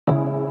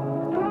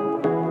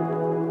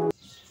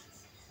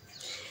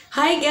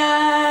Hi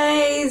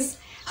guys,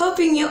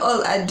 hoping you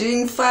all are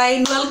doing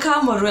fine.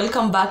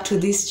 Welcome back to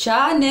this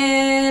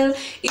channel.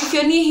 If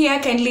you're new here,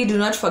 kindly do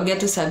not forget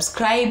to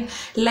subscribe,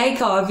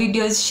 like our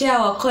videos, share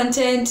our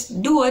content,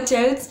 do what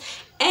else,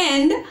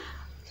 and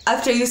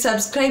after you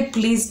subscribe,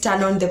 please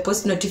turn on the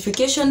post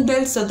notification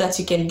bell so that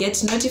you can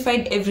get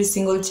notified every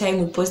single time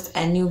we post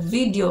a new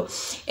video.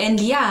 And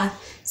yeah,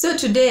 so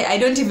today I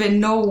don't even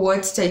know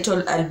what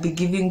title I'll be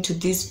giving to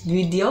this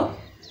video,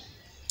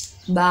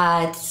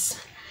 but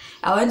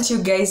I want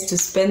you guys to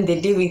spend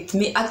the day with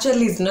me.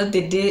 Actually, it's not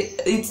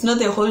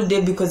the whole day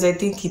because I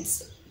think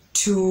it's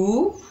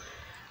 2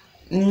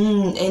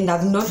 and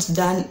I've not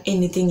done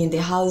anything in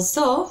the house.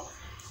 So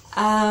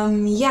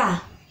yeah,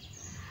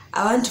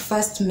 I want to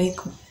first make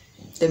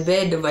the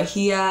bed over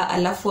here.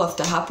 Alafu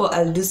after hapo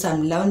I'll do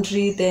some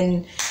laundry,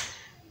 then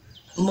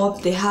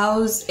mop the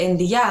house,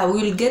 and yeah,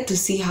 we'll get to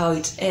see how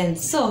it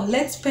ends. So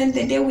let's spend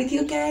the day with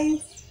you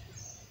guys.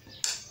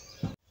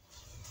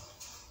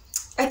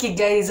 Okay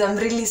guys, I'm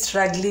really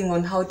struggling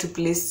on how to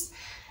place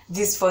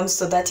this phone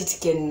so that it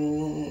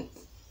can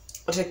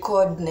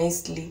record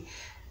nicely.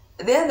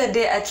 The other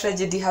day a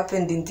tragedy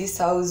happened in this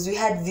house. We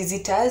had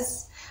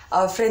visitors.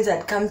 Our friends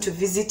had come to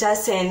visit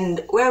us,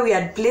 and where we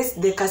had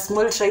placed the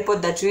small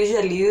tripod that we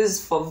usually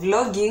use for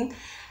vlogging,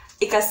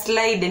 it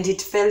slid and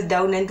it fell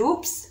down, and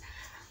oops,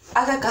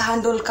 aka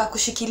handle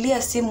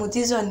kakushikilia simu,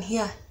 this one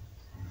here,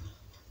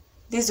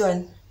 this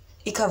one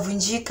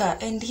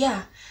ikavunjika. And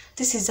yeah,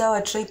 this is how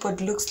a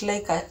tripod looks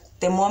like at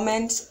the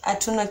moment.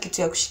 Hatuna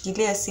kitu ya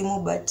kushikilia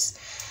simu, but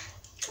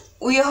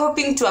we are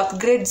hoping to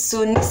upgrade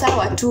soon.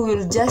 Sawa tu,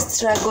 we'll just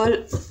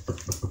struggle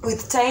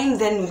with time,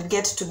 then we'll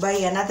get to buy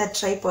another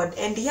tripod.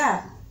 And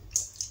yeah,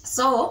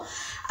 so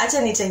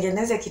acha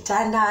nitengeneze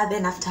kitanda,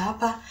 then after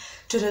hapa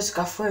tuende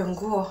tukafue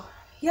nguo.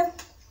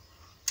 Yep.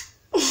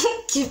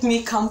 Keep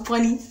me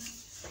company.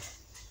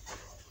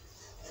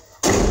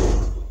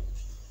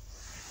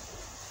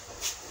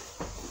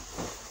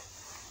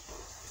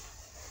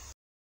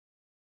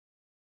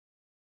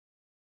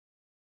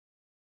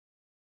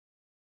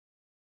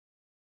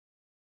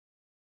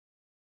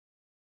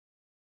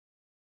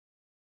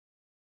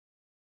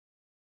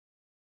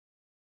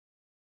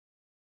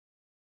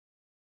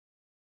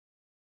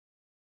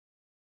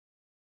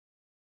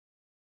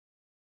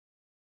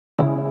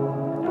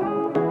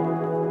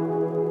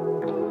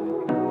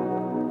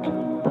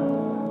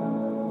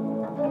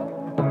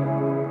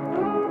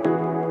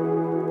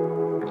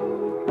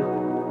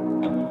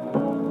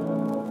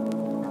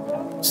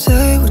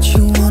 Say what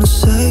you wanna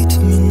say to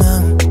me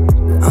now.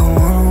 I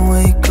wanna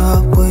wake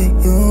up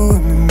with you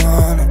in the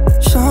morning.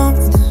 Show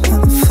me there's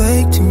nothing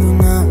fake to me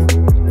now.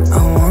 I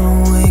wanna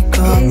wake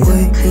up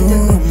with you in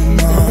the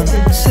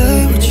morning.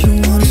 Say what you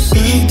wanna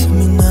say to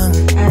me now.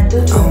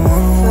 I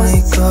wanna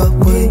wake up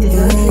with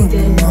you in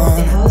the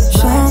morning.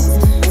 Show me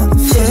there's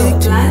nothing fake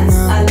to me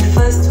now.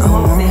 I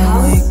wanna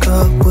wake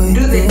up with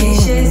you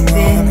in the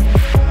morning.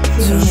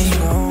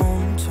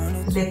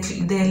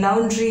 The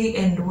laundry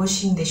and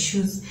washing the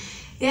shoes.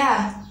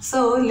 Yeah,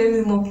 so let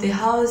me mop the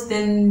house,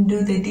 then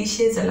do the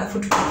dishes, alafu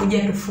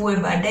tutakuja tufue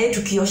baadaye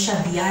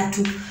tukiosha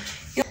viatu.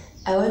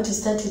 I want to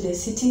start with the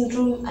sitting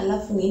room,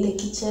 alafu niende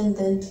kitchen,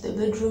 then to the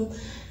bedroom.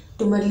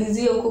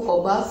 Tumalizie huko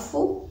kwa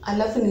bafu,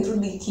 alafu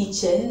nirudi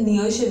kitchen,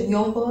 nioshe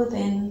vyombo,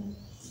 then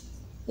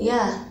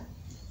yeah.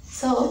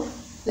 So,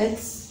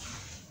 let's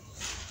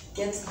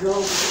get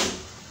going.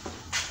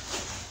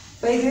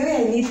 By the way,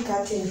 I need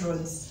curtain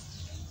rods.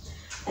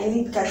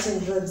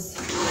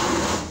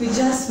 We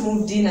just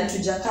moved in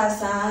atujakaa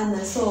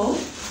sana, so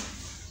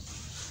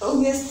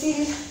we are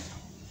still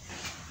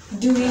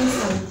doing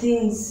some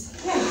things.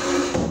 Yeah,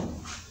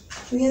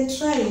 we are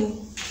trying.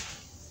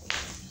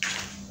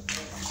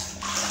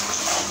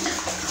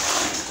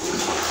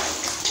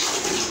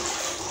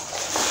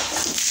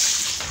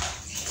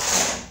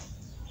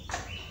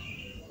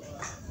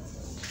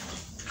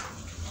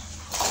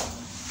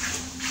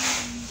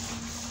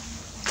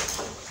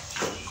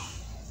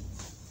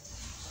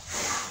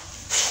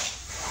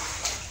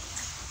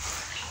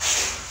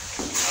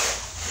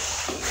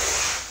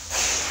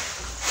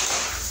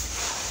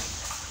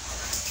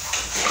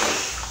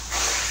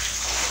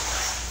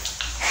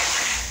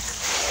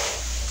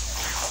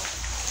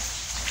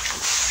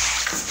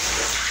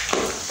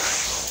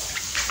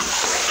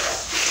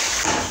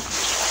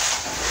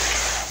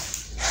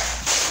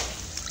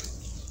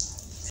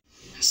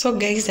 So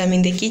guys, I'm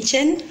in the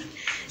kitchen.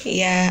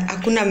 Yeah,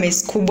 hakuna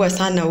mess kubwa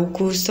sana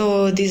huku.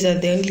 So these are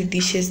the only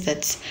dishes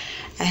that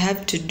I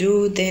have to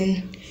do.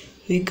 Then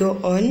we go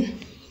on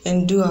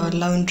and do our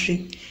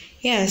laundry.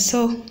 Yeah,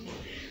 so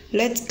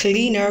let's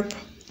clean up.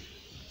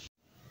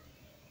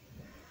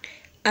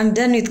 I'm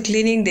done with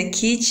cleaning the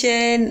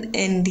kitchen,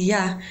 and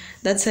yeah,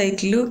 that's how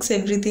it looks.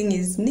 Everything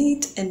is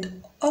neat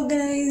and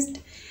organized,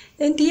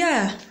 and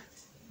yeah.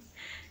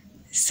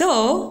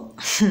 So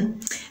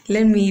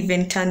let me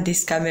even turn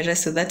this camera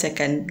so that I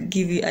can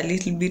give you a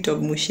little bit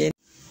of motion.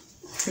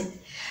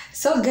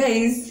 So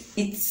guys,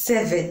 it's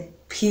 7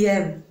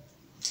 p.m.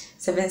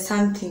 7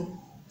 something.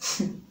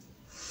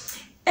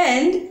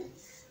 And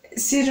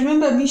See,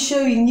 remember me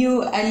showing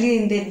you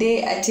earlier in the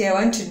day I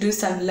want to do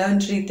some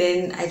laundry,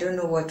 then I don't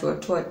know what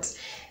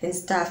and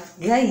stuff.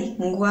 Guy,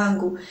 Mungu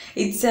wangu.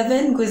 It's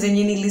 7 because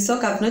zenye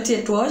nilisoka I've not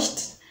yet washed.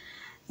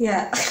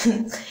 Yeah.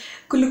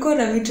 Kulikuwa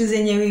na vitu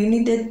zenye we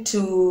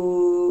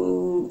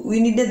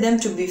needed them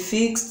to be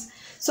fixed.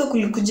 So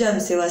kulikuja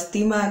mse wa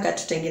stima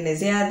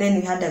akatutengenezea, then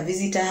we had a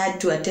visitor, had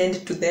to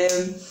attend to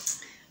them.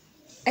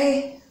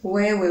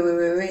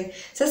 We.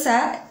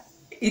 Sasa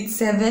it's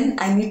 7,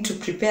 I need to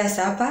prepare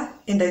supper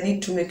and I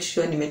need to make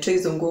sure nimetoa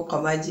hizo nguo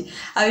kwa maji.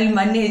 I will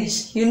manage.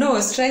 You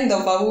know, strength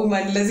of a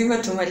woman, lazima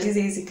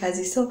tumalize hizi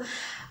kazi. So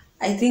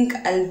I think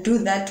I'll do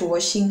that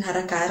washing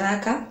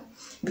haraka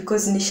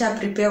because nisha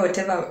prepare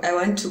whatever I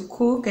want to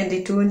cook and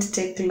it won't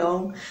take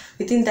long.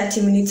 Within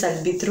 30 minutes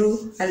I'll be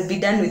through. I'll be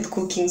done with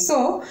cooking.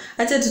 So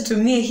acha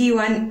tutumie hii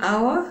 1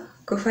 hour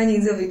kufanya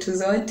hizo vitu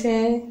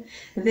zote.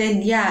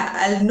 Then yeah,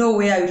 I'll know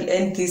where I will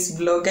end this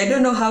vlog. I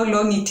don't know how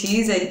long it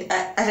is.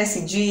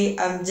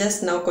 I'm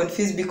just now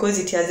confused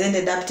because it has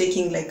ended up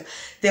taking like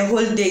the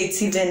whole day.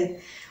 It's even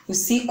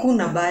usiku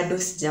na bado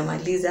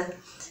sijamaliza.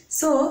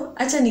 So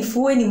acha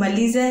nifue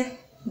nimalize,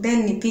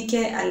 then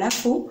nipike,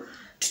 alafu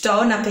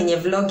tutaona penye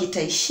vlog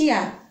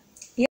itaishia.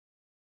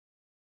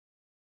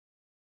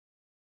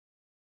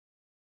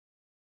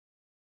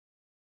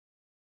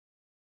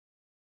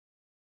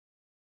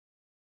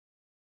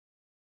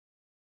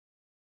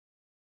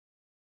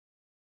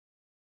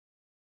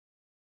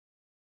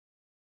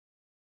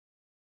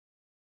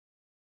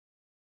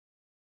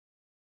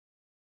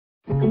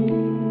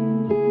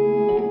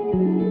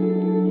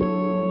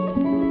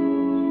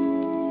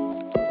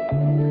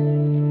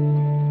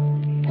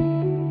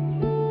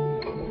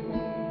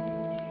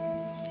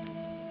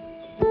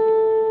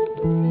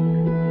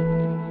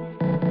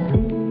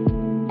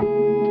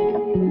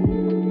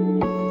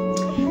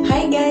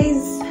 Hi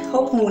guys,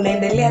 hope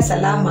munaendelea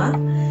salama.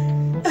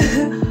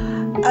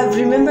 I've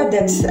remembered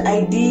that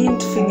I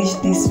didn't finish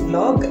this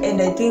vlog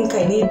and I think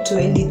I need to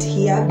end it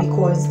here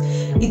because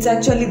it's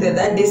actually the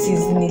third day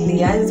since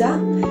nilianza.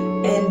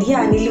 And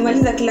yeah,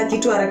 nilimaliza kila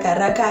kitu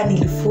haraka,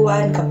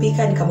 nilifua,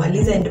 nikapika,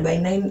 nikamaliza, and by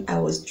 9 I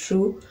was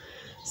through.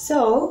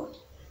 So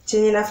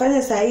chenye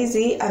nafanya saa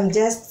hizi I'm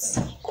just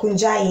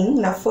kunjaing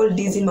na fold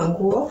hizi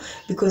manguo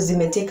because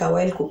zime take a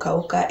while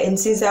kukauka, and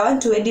since I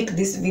want to edit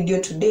this video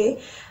today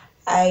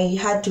I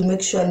had to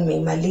make sure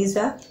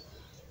nimeimaliza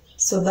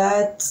so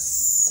that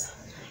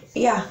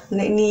yeah,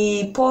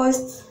 ni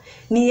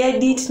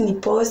edit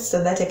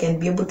so that I can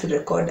be able to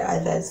record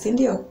others,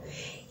 ndio.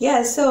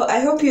 Yeah, so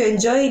I hope you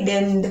enjoyed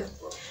and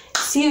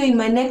see you in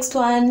my next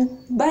one.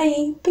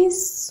 Bye.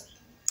 Peace.